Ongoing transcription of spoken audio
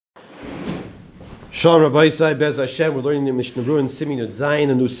Shalom Rabbi Yisai Bez Hashem. We're learning the Mishnah Berurah Simin Yud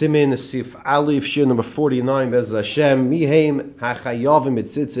Zayin, a new Simin Sif Alif Shir number 49 Bez Hashem. Miheim HaChayavim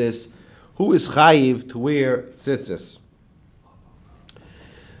Tzitzis. Who is chayiv to wear tzitzis?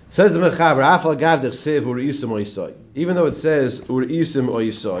 Says the Mechaber, Afal Gav Dechsev Uri'isim Oisai. Even though it says Uri'isim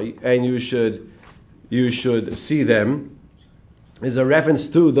Oisai, and you should see them, is a reference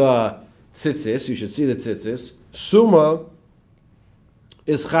to the tzitzis. You should see the tzitzis. Suma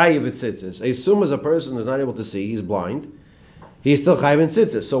is chayiv in tzitzis. A suma is a person who's not able to see, he's blind. He's still chayiv in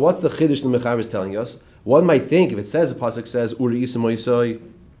tzitzis. So what's the chiddush the Mechaber is telling us? One might think if it says, the pasuk says Uri'isim Oisai,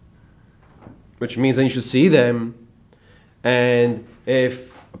 which means then you should see them, and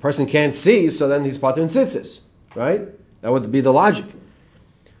if a person can't see, so then he's patur in tzitzis, right? That would be the logic.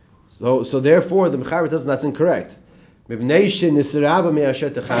 So therefore, the Mechaber tells us that's incorrect. The chiddush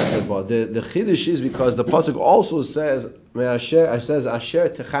is because the pasuk also says asher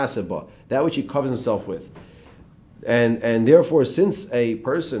techaseba, that which he covers himself with, and therefore, since a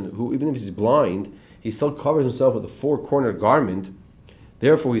person who, even if he's blind, he still covers himself with a four-cornered garment,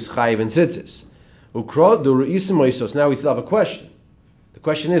 therefore he's chayiv in tzitzis. Now we still have a question. The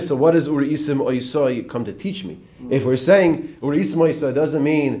question is, so what does Uri'isim Oisoi come to teach me? If we're saying Uri'isim Oisoi doesn't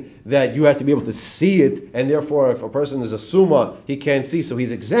mean that you have to be able to see it, and therefore if a person is a suma, he can't see, so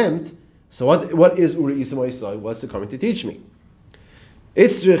he's exempt. So what is Uri'isim Oisoi? What's it coming to teach me?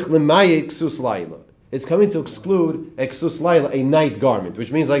 Itzrich l'mayik ksus laila. It's coming to exclude ksus laila, a night garment, which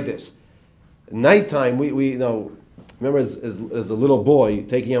means like this. Nighttime, we know. Remember, as a little boy,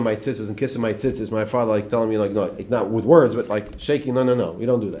 taking on my tzitzis and kissing my tzitzis, my father telling me no, not with words, but shaking, no, we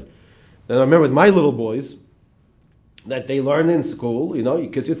don't do that. Then I remember with my little boys, that they learn in school, you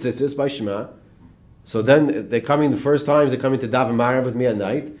kiss your tzitzis by Shema. So then they're coming the first times, they're coming to Daven Marav with me at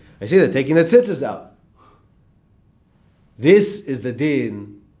night. I see they're taking their tzitzis out. This is the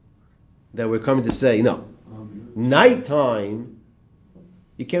din that we're coming to say, no. Nighttime,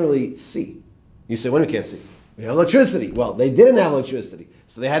 you can't really see. You say, when you can't see? We have electricity. Well, they didn't have electricity,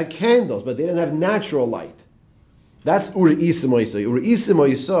 so they had candles, but they didn't have natural light. That's Uri'isim Oisoi. Uri'isim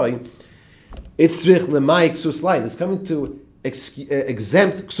Oisoi, it's Tzrich L'mai Ksus Laila. It's coming to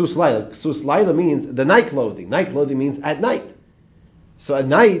exempt Ksus Laila. Ksus Laila means the night clothing. Night clothing means at night. So at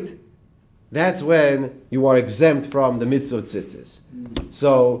night, that's when you are exempt from the mitzvah of tzitzis.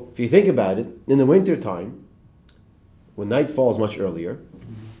 So if you think about it, in the winter time, when night falls much earlier,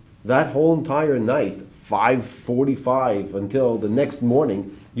 that whole entire night, 5:45 until the next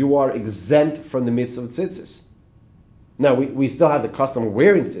morning, you are exempt from the mitzvah of tzitzis. Now, we still have the custom of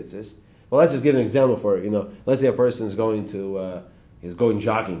wearing tzitzis. Well, let's just give an example for it. Let's say a person is going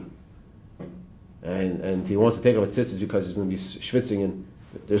jogging, and he wants to take off his tzitzis because he's going to be schwitzing, and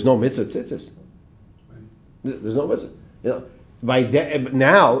there's no mitzvah tzitzis. There's no mitzvah. By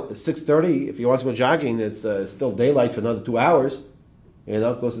now, 6:30, if he wants to go jogging, it's still daylight for another 2 hours.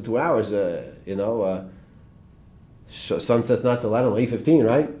 Close to 2 hours. Sunset's not till 8:15,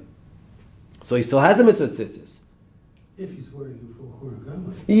 right? So he still has a mitzvah tzitzis. If he's wearing a four-corner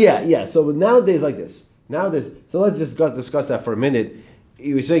garment. Yeah. So nowadays, like this. So let's just discuss that for a minute.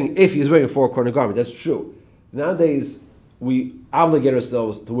 You were saying if he's wearing a four-corner garment, that's true. Nowadays, we obligate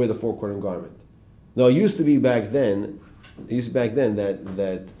ourselves to wear the four-corner garment. Now, it used to be back then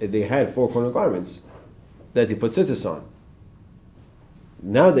that they had four-corner garments that they put tzitzis on.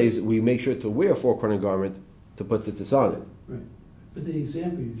 Nowadays, we make sure to wear a four-corner garment to put tzitzis on it. Right. But the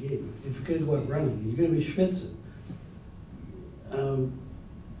example you gave, if you're going to go out running, you're going to be schwitzing.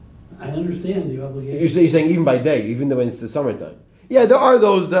 I understand the obligation. You're saying even by day, even when it's the summertime. Yeah, there are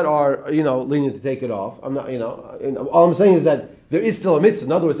those that are, lenient to take it off. I'm not, all I'm saying is that there is still a mitzvah.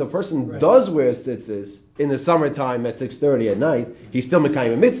 In other words, if a person does wear tzitzis in the summertime at 6:30 at night, he's still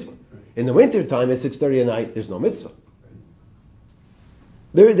mekayim a mitzvah. Right. In the wintertime at 6:30 at night, there's no mitzvah.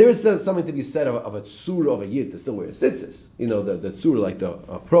 There is still something to be said of a tzura of a yid to still wear tzitzis. The tzura, like the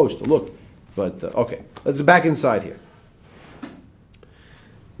approach, the look. But, okay, let's get back inside here.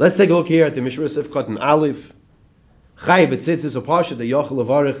 Let's take a look here at the Mishra Sifkat and Aleph. Chayiv b'tzitzis upasha the yochel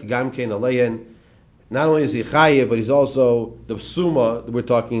levarich gam kein aleihen. Not only is he chayiv, but he's also, the suma that we're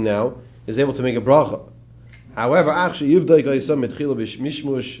talking now, is able to make a bracha. However, actually, yivdai gaisam mitchila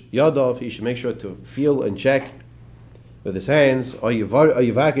b'mishmush yadav, he should make sure to feel and check with his hands, or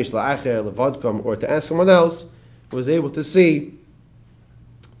yivakish la'acher levadkam, or to ask someone else who was able to see,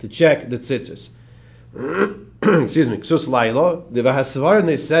 to check the tzitzis. Excuse me. Ksus laila, the v'hasvar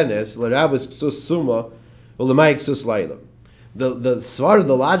nesenes l'rabas ksus suma u'lemay ksus laila. The svar,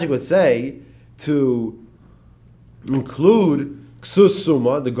 the logic would say to include ksus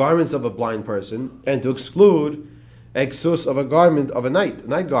suma, the garments of a blind person, and to exclude exus of a garment of a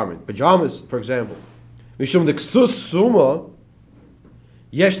night garment, pajamas, for example. Mishum the ksus suma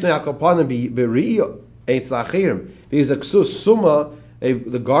yeshne akopanim beriya eitz lachirim. Because the ksus suma,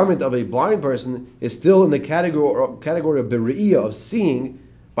 the garment of a blind person, is still in the category of beriya, of seeing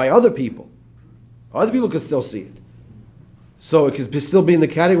by other people. Other people can still see it. So it can still be in the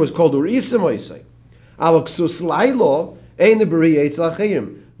category what's called urisim oisai. Al ksus lailo ein beriya eitz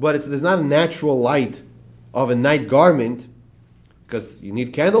lachirim. But there's not a natural light of a night garment, because you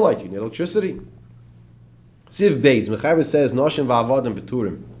need candlelight, you need electricity. Siv Beis, Mechaber says, Noshim va'avadim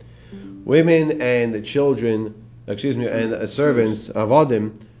beturim. Women and the children, and servants,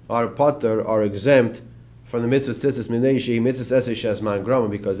 avadim, are exempt from the mitzvah tzitzis mineishi, mitzvah esei shesman grama,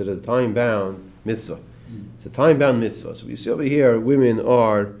 because it is a time-bound mitzvah. It's a time-bound mitzvah. So we see over here, women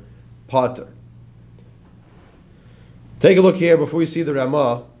are potter. Take a look here before we see the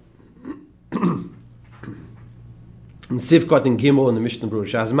Ramah. In Sivkot and Gimel in the Mishnah Berurah,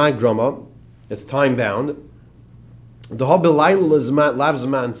 Shazman Grama, it's time bound. The Habilayl is lav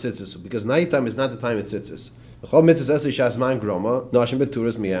zman tzitzis, because nighttime is not the time it tzitzis. The Chol mitzvah esei Shazman Grama, Nashim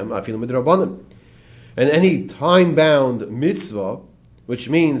beturas miyam, afilu midrabanim. And any time bound mitzvah, which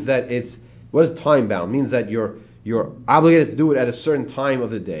means that it's, what is time bound? It means that you're obligated to do it at a certain time of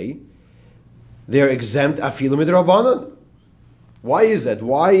the day. They're exempt afilu midrabanim. Why is that?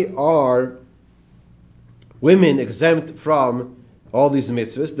 Why are women exempt from all these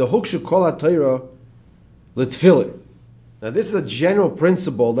mitzvahs? The hukshu kol ha-Torah l'tfilin. Now this is a general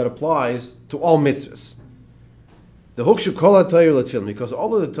principle that applies to all mitzvahs. The hukshu kol ha-Torah l'tfilin, because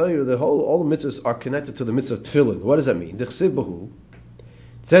all of the Torah, all the mitzvahs are connected to the mitzvah of tefillin. What does that mean? D'chsiv b'hu,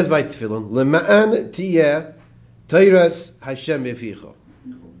 it says by tefillin, l'ma'an tiyeh Torahs Hashem b'ficha.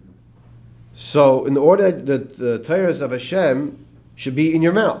 So in order that the Torahs of Hashem should be in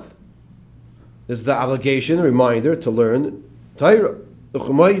your mouth. There's the obligation, a reminder, to learn Torah. The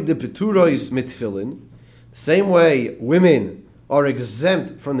same way women are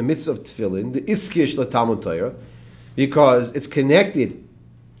exempt from the mitzvah of tefillin, the iskish la Talmud Torah, because it's connected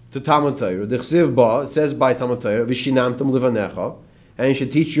to Talmud Torah. The chsiv ba, it says by Talmud Torah, v'shinamtem livanecha, and you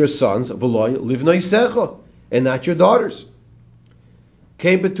should teach your sons, v'loy livnaisecha, and not your daughters.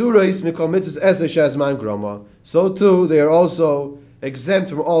 Kein beturais mikol mitzvahs esei shazman grama. So too, they are also exempt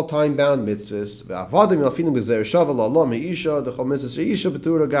from all time-bound mitzvahs.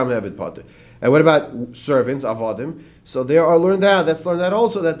 And what about servants, avodim? So they are learned out. Let's learn that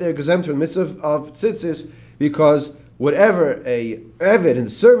also, that they're exempt from mitzvah of tzitzis, because whatever a eved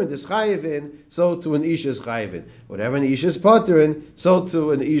and servant is chayiv in, so to an isha is chayiv in. Whatever an isha is potter in, so to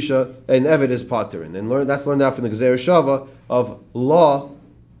an isha, an eved is potter in. And that's learned out from the Gezer Shava of law.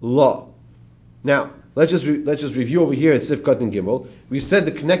 Now, let's just review over here at Sifkat and Gimel. We said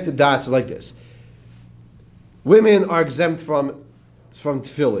the connected dots are like this. Women are exempt from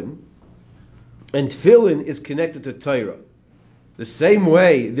tefillin, and tefillin is connected to Torah. The same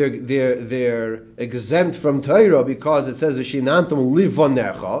way they're exempt from Torah, because it says v'shinantum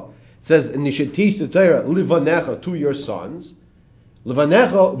livanecha. It says, and you should teach the Torah livanecha to your sons.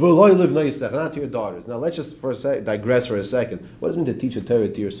 Livanecha v'loy livnaisecha, not to your daughters. Now let's just digress for a second. What does it mean to teach a Torah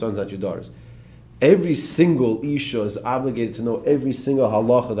to your sons, not your daughters? Every single isha is obligated to know every single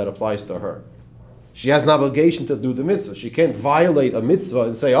halacha that applies to her. She has an obligation to do the mitzvah. She can't violate a mitzvah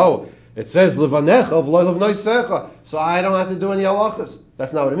and say, oh, it says livanecha v'loy livnaisecha, so I don't have to do any halachas.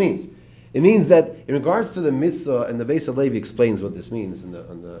 That's not what it means. It means that in regards to the mitzvah, and the Beis HaLevi explains what this means in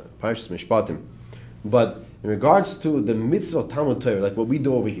the Parshas Mishpatim, but in regards to the mitzvah of Talmud Torah, like what we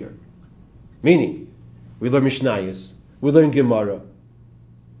do over here, meaning we learn Mishnayos, we learn Gemara.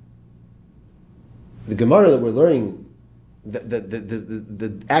 The Gemara that we're learning,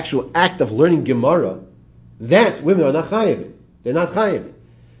 the actual act of learning Gemara, that women are not chayiv. They're not chayiv.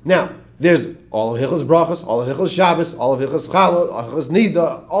 Now, there's all of Hilchos Brachos, all of Hilchos Shabbos, all of Hilchos Challah, all of Hilchos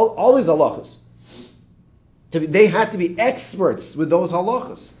Nida, all these halachas. They had to be experts with those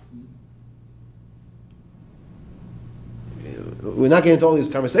halachas. We're not getting into all these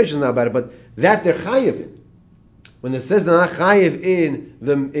conversations now about it, but that they're chayiv in. When it says they're not chayiv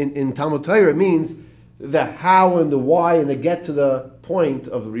in Talmud Torah, it means the how and the why, and to get to the point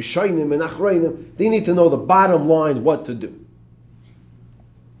of Rishonim and Achronim, they need to know the bottom line, what to do.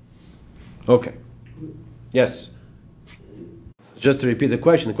 Okay. Yes. Just to repeat the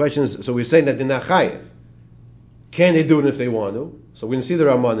question is, so we're saying that they're not chayiv. Can they do it if they want to? So we're going to see the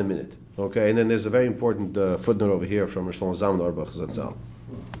Ramah in a minute. Okay, and then there's a very important footnote over here from Rosh Shlomo Zalman Auerbach Zatzal.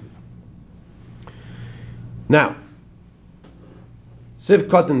 Now,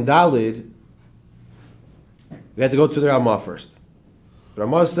 Sivkot and Dalid, we have to go to the Ramah first. The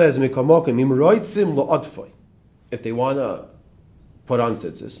Ramah says, if they want to put on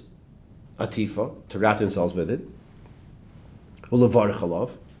tzitzis, atifa, to wrap themselves with it, ulevarich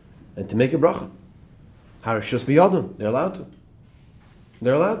alav, and to make a bracha. Harishus biyadun, they're allowed to.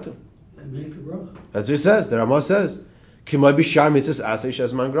 They're allowed to. And make the bracha. As it says, the Ramah says, Kimay b'shar mitzvahs asay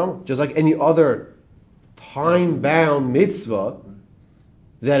shezman grama. Just like any other time-bound mitzvah,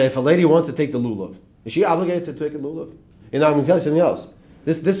 that if a lady wants to take the lulav, is she obligated to take a lulav? And I'm going to tell you something else.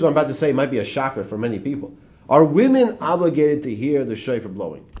 This what I'm about to say might be a shocker for many people. Are women obligated to hear the shofar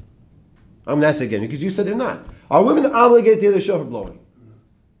blowing? I'm going to ask again, because you said they're not. Are women obligated to hear the shofar blowing?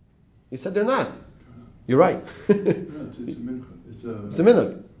 You said they're not. You're right. It's a minhag. It's a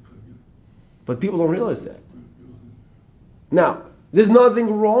minhag. But people don't realize that. Now, there's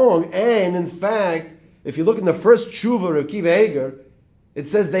nothing wrong, and in fact, if you look in the first tshuva of Akiva Eiger, it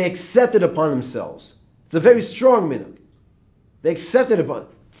says they accepted upon themselves. It's a very strong minhag. They accepted upon.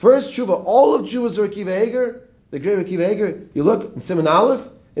 First tshuva, all of Jews are Akiva Eiger, the great Akiva Eiger. You look in Simon Aleph,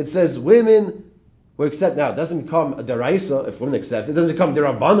 it says women were accept. Now, it doesn't become a deraisa if women accept. It doesn't become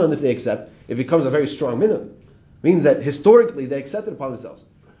derabanan if they accept. It becomes a very strong minhag. Means that historically they accepted upon themselves.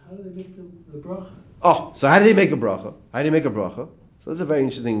 How do they make the bracha? Oh, so how do they make a bracha? How do they make a bracha? So there's a very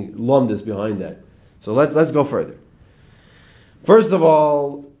interesting lumdus behind that. So let's go further. First of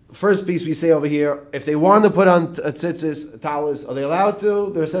all, first piece we say over here, if they want to put on tzitzis, talis, are they allowed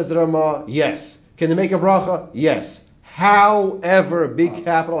to? There says the Ramah, yes. Can they make a bracha? Yes. However, big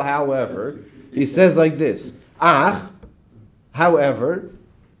capital however, he says like this, however,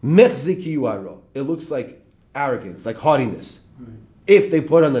 mechziki yuaro. It looks like arrogance, like haughtiness, if they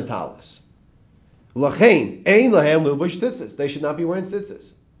put on the talis. Lachein, ein lahem lilbush tzitzis. They should not be wearing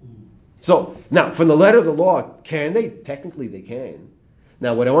tzitzis. So, now, from the letter of the law, can they? Technically, they can.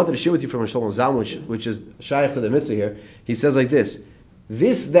 Now, what I wanted to share with you from Shlomo Zalman, which is shaykh to the mitzvah here, he says like this: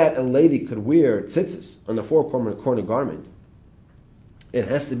 that a lady could wear tzitzis on the four-corner garment, it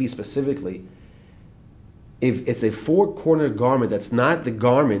has to be specifically if it's a four-corner garment that's not the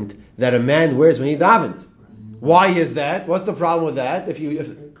garment that a man wears when he davens. Why is that? What's the problem with that?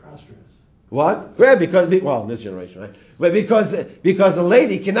 Cross-dress. What? Yeah, because in this generation, right? But because a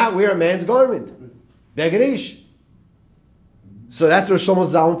lady cannot wear a man's garment, begedish. So that's where Shlomo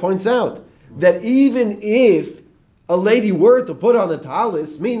Zalman points out that even if a lady were to put on a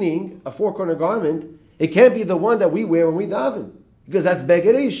talis, meaning a four-corner garment, it can't be the one that we wear when we daven, because that's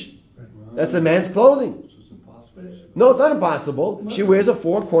begedish. That's a man's clothing. No, it's not impossible. She wears a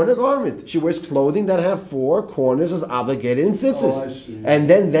four-corner garment. She wears clothing that have four corners as obligated in tzitzis. And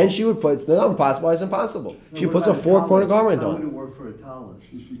then she would put, it's not impossible, it's impossible. No, she puts a four-corner garment on. on. How would it work for a talus?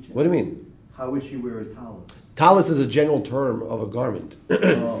 What do you mean? How would she wear a talus? Talis is a general term of a garment.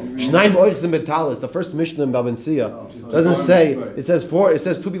 Shnaim oichzim betalis. The first Mishnah in Babensia doesn't say, it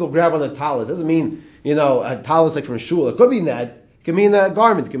says two people grab on the talis. It doesn't mean, a talis like from shul. It could mean that. It can mean a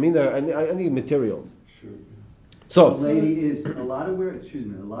garment. It can mean any material. So, the lady is allowed to wear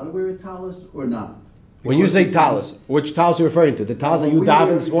a talus or not? When you say talis, which talis are you referring to? The talis that you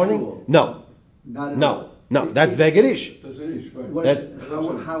daven this morning? No. Not at No. all. No, that's begedish. That's it, right.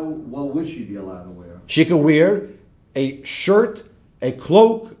 How well would she be allowed to wear? She can wear a shirt, a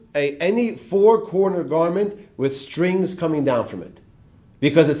cloak, any four-corner garment with strings coming down from it.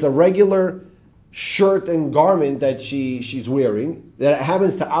 Because it's a regular shirt and garment that she's wearing that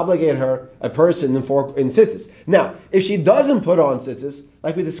happens to obligate her, a person, in tzitzis. Now, if she doesn't put on tzitzis,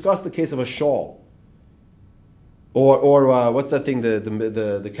 like we discussed the case of a shawl, or what's that thing,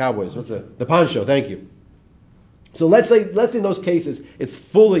 the cowboys, what's the poncho, thank you. So let's say in those cases it's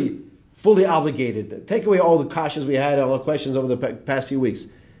fully obligated. Take away all the kashas we had, all the questions over the past few weeks,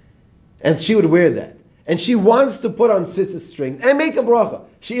 and she would wear that, and she wants to put on tzitzis strings and make a bracha.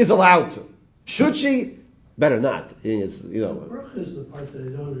 She is allowed to. Should she? Better not. Bracha is the part that I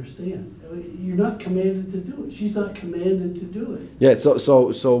don't understand. You're not commanded to do it. She's not commanded to do it. Yeah.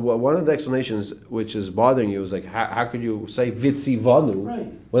 So one of the explanations which is bothering you is like, how could you say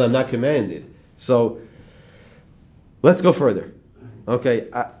vitzivanu when I'm not commanded? So let's go further. Okay.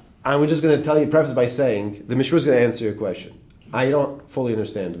 I'm just going to tell you, preface by saying the Mishra is going to answer your question. I don't fully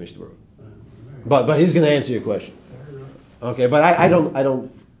understand the Mishra, but he's going to answer your question. Okay. But I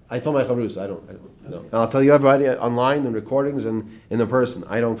don't. I told my chavrus, I don't know. And I'll tell you everybody online and recordings and in the person,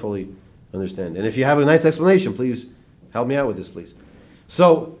 I don't fully understand. And if you have a nice explanation, please help me out with this, please.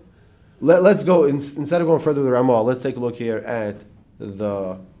 So let's go, instead of going further with the Ramah, let's take a look here at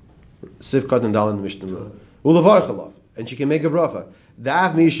the Sivkat and Dal in the Mishnah. Ulevarchalov, and she can make a bracha.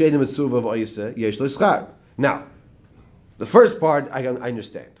 Now, the first part I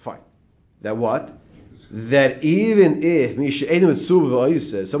understand, fine. That what? That even if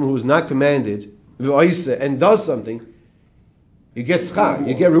someone who is not commanded and does something, You get schar,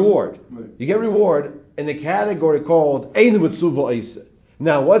 you get reward. Right. You get reward in the category called Ein Mitzvah Eisa.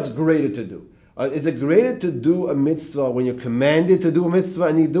 Now, what's greater to do? Is it greater to do a mitzvah when you're commanded to do a mitzvah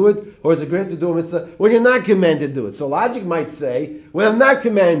and you do it? Or is it greater to do a mitzvah when you're not commanded to do it? So logic might say, when I'm not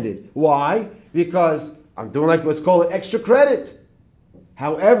commanded. Why? Because I'm doing like what's called extra credit.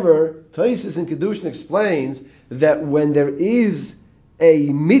 However, Taisus in Kedushin explains that when there is a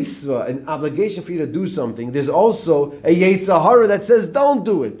mitzvah, an obligation for you to do something, there's also a Yetzer Hara that says don't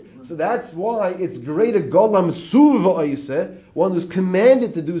do it. So that's why it's greater Golam Tzuva Oiseh, one who's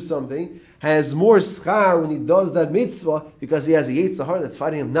commanded to do something, has more schar when he does that mitzvah because he has a Yetzer Hara that's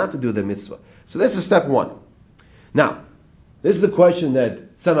fighting him not to do the mitzvah. So this is step one. Now, this is the question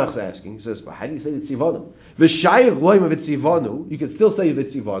that Samach's asking. He says, well, how do you say Vitzivanu? V'shayich loim Vitzivanu, you can still say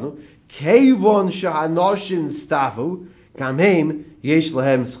Vitzivanu, Keivon sha'anoshim stafu, kamheim yesh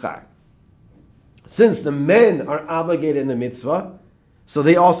lahem schar. Since the men are obligated in the mitzvah, so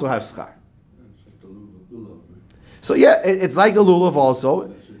they also have schar. It's like the lulav, right? So yeah, it's like the lulav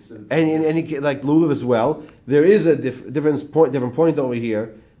also, and like lulav as well. There is a different point over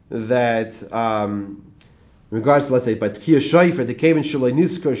here that in regards to, let's say, by Tkiya Shayfer, the Kevin Shalai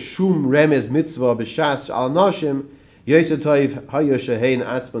Niskar Shum Remez Mitzvah B'Shas Al Nashim Yosef Toiv Hayo Shehein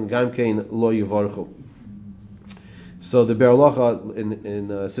Asman Gamkein Lo Yivarchu. So the Be'er Halacha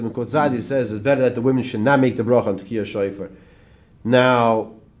in Simon Kotzadi says it's better that the women should not make the bracha on Tkiya Shayfer.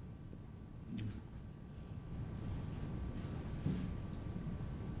 Now,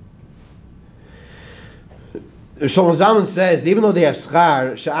 Shlomo Zalman says, even though they have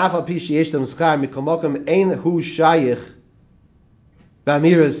schar, she'af al pi sheyesh them schar, mikol mokem ein hu shayich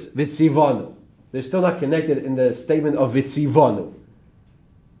b'amiras vitzivanu. They're still not connected in the statement of vitzivanu.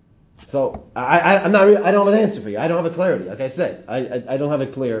 So I don't have an answer for you. I don't have a clarity. Like I said, I don't have a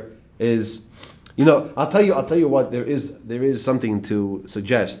clear. I'll tell you what there is something to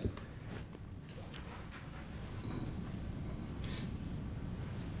suggest.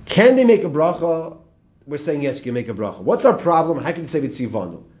 Can they make a bracha? We're saying yes, you can make a bracha. What's our problem? How can you say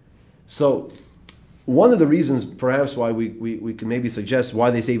vitzivanu? So, one of the reasons perhaps why we can maybe suggest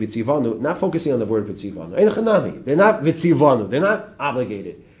why they say vitzivanu, not focusing on the word vitzivanu. They're not vitzivanu. They're not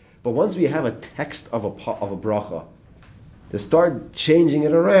obligated. But once we have a text of a bracha, to start changing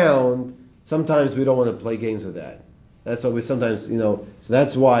it around, sometimes we don't want to play games with that. That's why we sometimes, so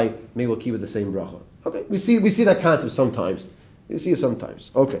that's why maybe we'll keep it the same bracha. Okay, we see that concept sometimes. You see it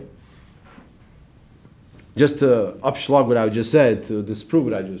sometimes. Okay. Just to upschlag what I just said, to disprove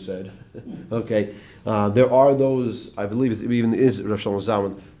what I just said, okay, there are those, I believe it even is Rosh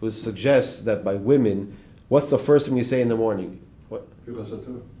Hashanah, who suggests that by women, what's the first thing you say in the morning? What's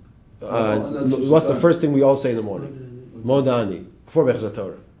the first thing we all say in the morning? Modani, before Bechaz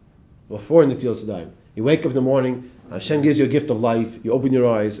Torah, before Netilas Yadayim. You wake up in the morning, Hashem gives you a gift of life, you open your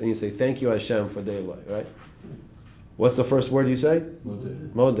eyes, and you say, thank you Hashem for day of life, right? What's the first word you say?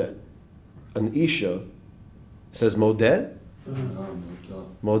 Modeh. An Isha says modeh,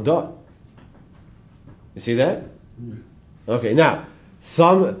 modah. You see that? Okay, now,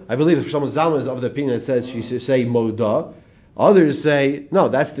 I believe Shlomo Zalman is of the opinion that says she should say modah. Others say, no,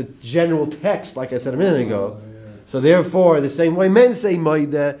 that's the general text, like I said a minute ago. So therefore, the same way men say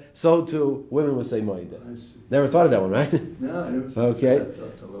modah, so too women will say modah. Never thought of that one, right? No. Okay.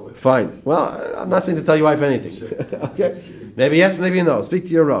 Fine. Well, I'm not saying to tell you wife anything. Okay. Maybe yes, maybe no. Speak to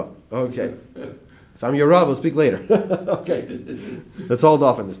your Rav. Okay. If I'm your Rav, we'll speak later. Okay. Let's hold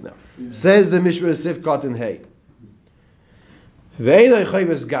off on this now. Yeah. Says the Mishra Sifkat in Hay. Ve'enai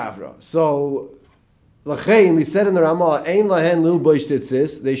chayves gavra. So, Lachain, we said in the Ramah, Ein lahen lil boish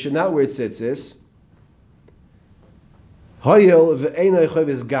tzitzis. They should not wear tzitzis. Hayel ve'enai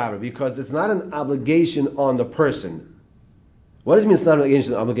chayves gavra. Because it's not an obligation on the person. What does it mean it's not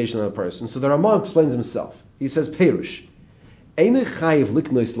an obligation on the person? So the Ramah explains himself. He says, Perush. You're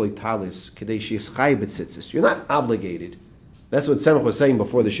not obligated. That's what Tzemach was saying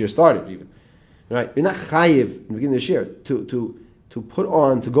before the shir started, even. Right? You're not chayiv in the beginning of the shir to put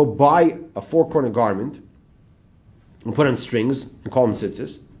on, to go buy a four-corner garment and put on strings and call them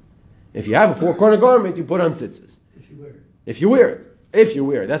tzitzis. If you have a four-corner garment, you put on tzitzis. If you wear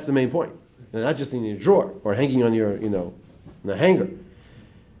it. That's the main point. And not just in your drawer or hanging on your, in the hanger.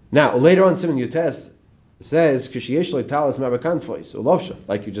 Now, later on, Simon Yutes says,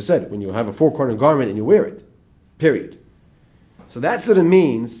 like you just said, when you have a four-corner garment and you wear it, period. So that's what it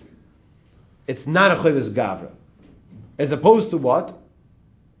means. It's not a chayvus gavra. As opposed to what?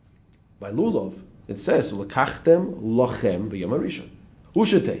 By lulav, it says, l'kachtem lochem b'yom harishon. Who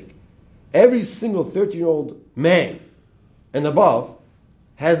should take? Every single 13-year-old man and above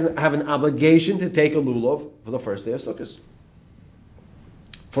have an obligation to take a lulav for the first day of Sukkot.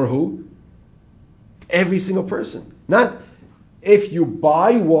 For who? Every single person. Not if you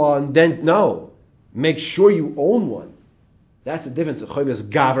buy one, then no. Make sure you own one. That's the difference. Choivas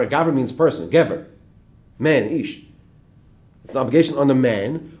gavra. Gavra means person. Gever. Man, ish. It's an obligation on the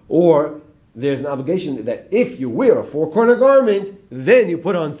man, or there's an obligation that if you wear a four-corner garment, then you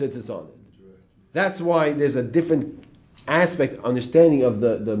put on tzitzis on it. That's why there's a different aspect, understanding of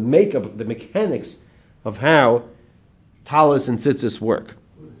the makeup, the mechanics of how talis and tzitzis work.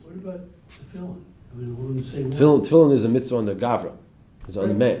 What about tefillin? I mean, we're in the same way. Tefillin is a mitzvah on the gavra. It's on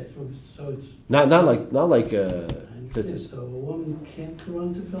the man. So it's Not like tzitzis. So a woman can't put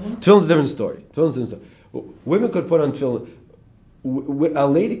on tefillin? Tefillin's a different story. Women could put on tefillin. A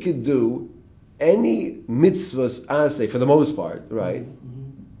lady could do any mitzvahs, asay, for the most part, right,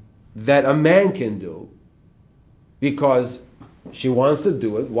 that a man can do because she wants to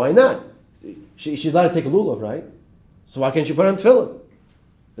do it. Why not? She's allowed to take a lulav, right? So why can't she put on tefillin?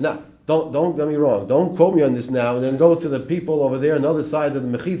 Now, don't get me wrong. Don't quote me on this now and then go to the people over there on the other side of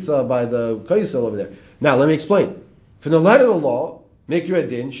the mechitza by the kaisel over there. Now, let me explain. From the letter of the law, make your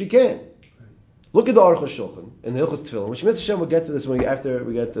din, she can. Look at the Aruch HaShulchan in the Hilchos Tefillin, which Mitzvah Hashem will get to this after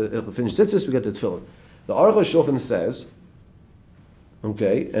we get to finish tzitzis, we get to Tefillin. The Aruch HaShulchan says,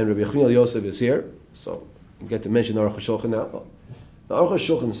 okay, and Rabbi Yochanan Yosef is here, so we get to mention Aruch HaShulchan now. The Aruch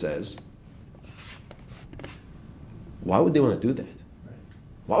HaShulchan says, why would they want to do that?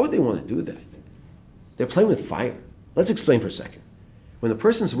 Why would they want to do that? They're playing with fire. Let's explain for a second. When a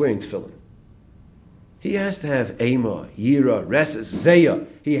person's wearing tefillin, he has to have Ema, Yira, Reses, Zeya.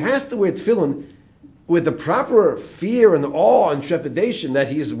 He has to wear tefillin with the proper fear and awe and trepidation that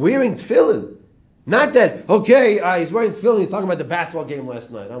he's wearing tefillin. Not that, he's wearing tefillin, he's talking about the basketball game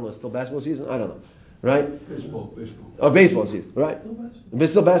last night. I don't know, it's still basketball season? I don't know. Right? Baseball. Oh, baseball season, right?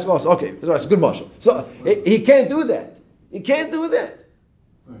 Still basketball? Okay, it's a good marshal. So, he can't do that. He can't do that.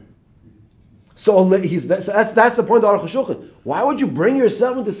 So that's the point of Aruch HaShulchan. Why would you bring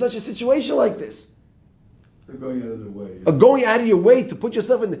yourself into such a situation like this? They're going out of their way. Going out of your way to put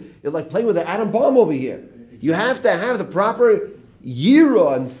yourself in, you're like playing with an atom bomb over here. You have to have the proper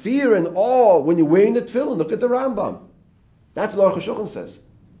yira and fear and awe when you're wearing the tefillin. Look at the Rambam. That's what Aruch HaShulchan says.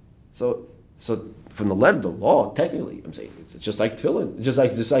 So from the letter of the law, technically, I'm saying it's just like tefillin, just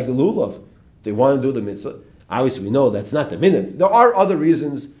like the lulav. They want to do the mitzvah. Obviously, we know that's not the minute. There are other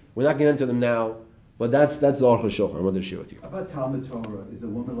reasons. We're not getting into them now, but that's the Aruch HaShulchan. I'm going to share with you. How about Talmud Torah? Is a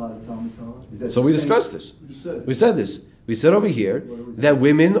woman allowed to Talmud Torah? Is that So we discussed this. We said this. We said over here that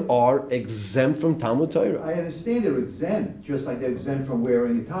women are exempt from Talmud Torah. I understand they're exempt, just like they're exempt from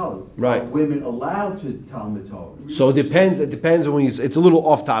wearing a tallis. Right. Are women allowed to Talmud Torah? So it depends. It depends when it's a little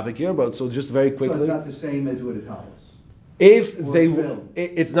off topic here, but so just very So quickly. it's not the same as with a tallis. If Or they, film.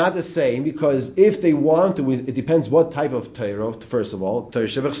 it's not the same because if they want to, it depends what type of Torah. First of all, Torah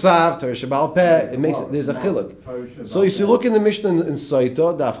Shebechsav, Torah Shebal Peh. It makes there's a chiluk. So you look in the Mishnah in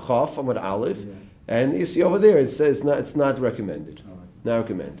Saita Daf Chaf Amud Aleph, and you see over there it says it's not recommended. Not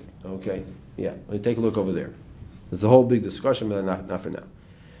recommended. Okay, yeah. You take a look over there. There's a whole big discussion, but not for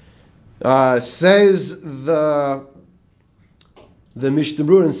now. Says the Mishnah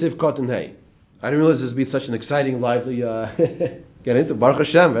Berurah in Sif Cotton Hay. I didn't realize this would be such an exciting, lively get into. Baruch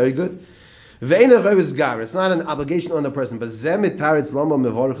Hashem, very good. It's not an obligation on the person, but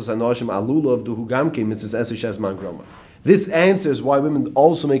this answers why women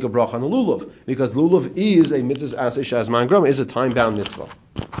also make a bracha on a lulav, because lulav is a mitzvah aseh shazman groma, is a time-bound mitzvah.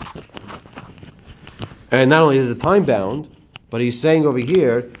 And not only is it time-bound, but he's saying over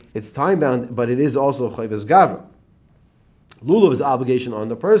here, it's time-bound, but it is also chayvus gavra. Lulav is an obligation on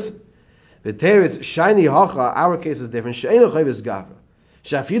the person. The teretz shiny hacha, our case is different. She'enu chayvus gavra.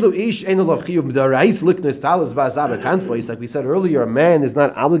 Shafilu ish enu lachiyuv b'darais liknus talis v'azav kanfois. Like we said earlier, a man is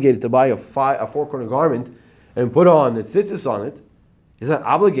not obligated to buy a four-corner garment and put on the tzitzis on it. He's not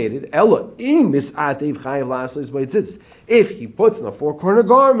obligated. Ella im misatev chayav la'aslis by tzitzis. If he puts in a four-corner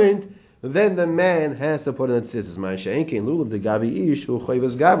garment, then the man has to put in the tzitzis. Ma'ashe'enkein lulav de gavi ish hu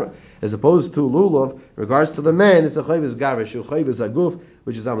chayvus gavra. As opposed to lulav, in regards to the man, it's a chayvus gavra shu chayvus aguf,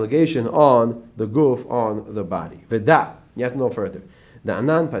 which is obligation on the guf, on the body. V'da, you have to know further. The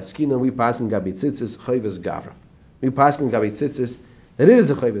anan paskina, we pass in gabi tzitzis chayvus gavra. We pass in gabi tzitzis that it is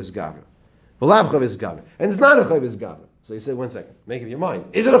a chayvus gavra. V'lav chayvus gavra. And it's not a chayvus gavra. So you say, 1 second, make up your mind.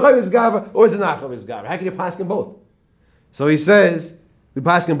 Is it a chayvus gavra or is it not a chayvus gavra? How can you pass in both? So he says, we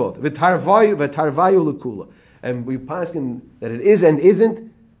pass in both. V'tarvayu l'kula. And we pass in that it is and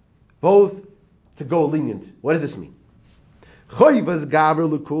isn't, both to go lenient. What does this mean? Chayvus gavra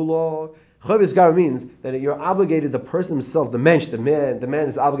l'kula. Chayvus gavra means that you're obligated, the person himself, the man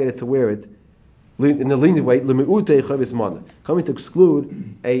is obligated to wear it in the lenient way, lemi'ute chayvus mana, coming to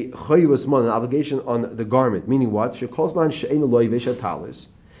exclude a chayvus mana, an obligation on the garment. Meaning what? Shekolzman she'ein loy v'esha talis.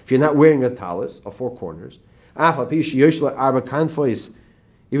 If you're not wearing a talis of 4 corners,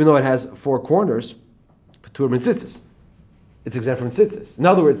 even though it has 4 corners, patur min tzitzis. It's exempt from tzitzis. In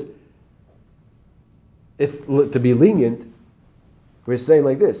other words, it's to be lenient. We're saying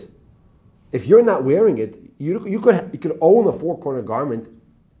like this: if you're not wearing it, you could own a 4-corner garment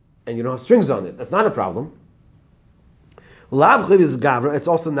and you don't have strings on it. That's not a problem. Lav chayvus gavra. It's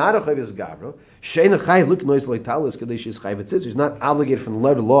also not a chayvus gavra. She'ein chayv look nois like talis kadesh is chayv tzitzis. He's not obligated from the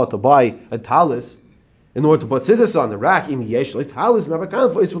letter of the law to buy a talis in order to put tzitzis on the rack. Im yesh like talis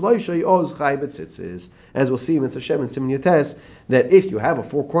mabakan for is v'loy shei oz chayv tzitzis. As we'll see in Hashem and Siman Yates, that if you have a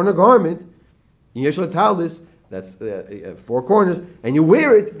 4-corner garment, yesh like talis, that's 4 corners, and you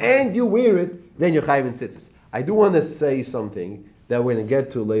wear it, then you're chayv tzitzis. I do want to say something that we're going to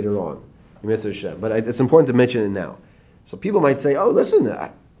get to later on, but it's important to mention it now. So people might say, "Oh, listen,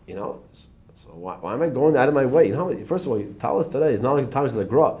 so why am I going out of my way?" First of all, talis today is not like the talis of the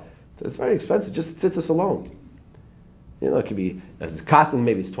gra. It's very expensive. Just tzitzis alone. It could be cotton.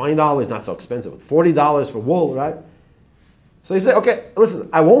 Maybe it's $20. Not so expensive. $40 for wool, right? So you say, "Okay, listen,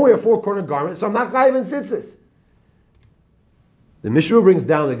 I won't wear a 4-corner garment, so I'm not chayv tzitzis." The Mishra brings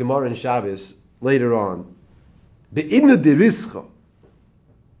down the Gemara in Shabbos later on. Be'idna derischa.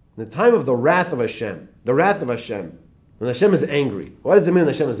 In the time of the wrath of Hashem, when Hashem is angry. What does it mean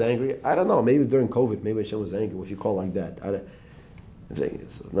when Hashem is angry? I don't know. Maybe during COVID, maybe Hashem was angry, if you call it like that. I'm saying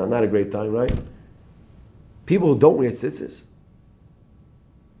it's not a great time, right? People who don't wear tzitzis,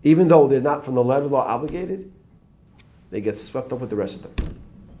 even though they're not from the letter of law obligated, they get swept up with the rest of them.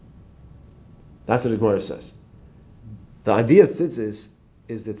 That's what the Gemara says. The idea of tzitzis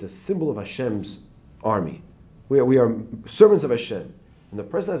is it's a symbol of Hashem's army. We are servants of Hashem. And the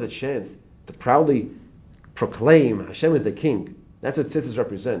person has a chance to proudly proclaim Hashem is the king. That's what tzitzis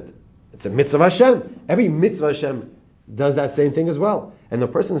represent. It's a mitzvah of Hashem. Every mitzvah of Hashem does that same thing as well. And the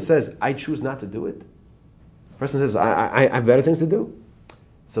person says, I choose not to do it. The person says, I have better things to do.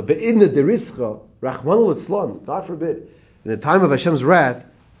 So, be'idna derischa, rachmanu litzlan, God forbid, in the time of Hashem's wrath,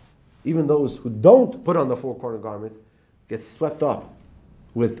 even those who don't put on the 4-corner garment get swept up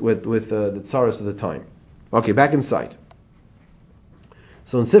with the tsaras of the time. Okay, back inside.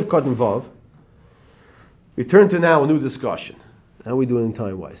 So in Sivkot and Vav, we turn to now a new discussion. How are we doing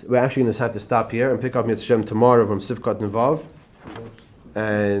time-wise? We're actually going to have to stop here and pick up Mitzvah tomorrow from Sivkot and Vav,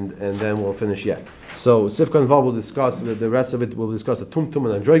 and then we'll finish yet. So Sivkot and Vav will discuss, the rest of it we'll discuss the tumtum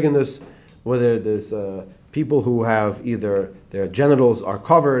and androgynous, whether there's people who have either their genitals are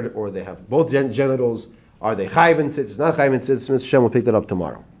covered or they have both genitals. Are they chayv and tzitzis? Not chayv and tzitzis. Mr. Shem will pick that up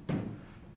tomorrow.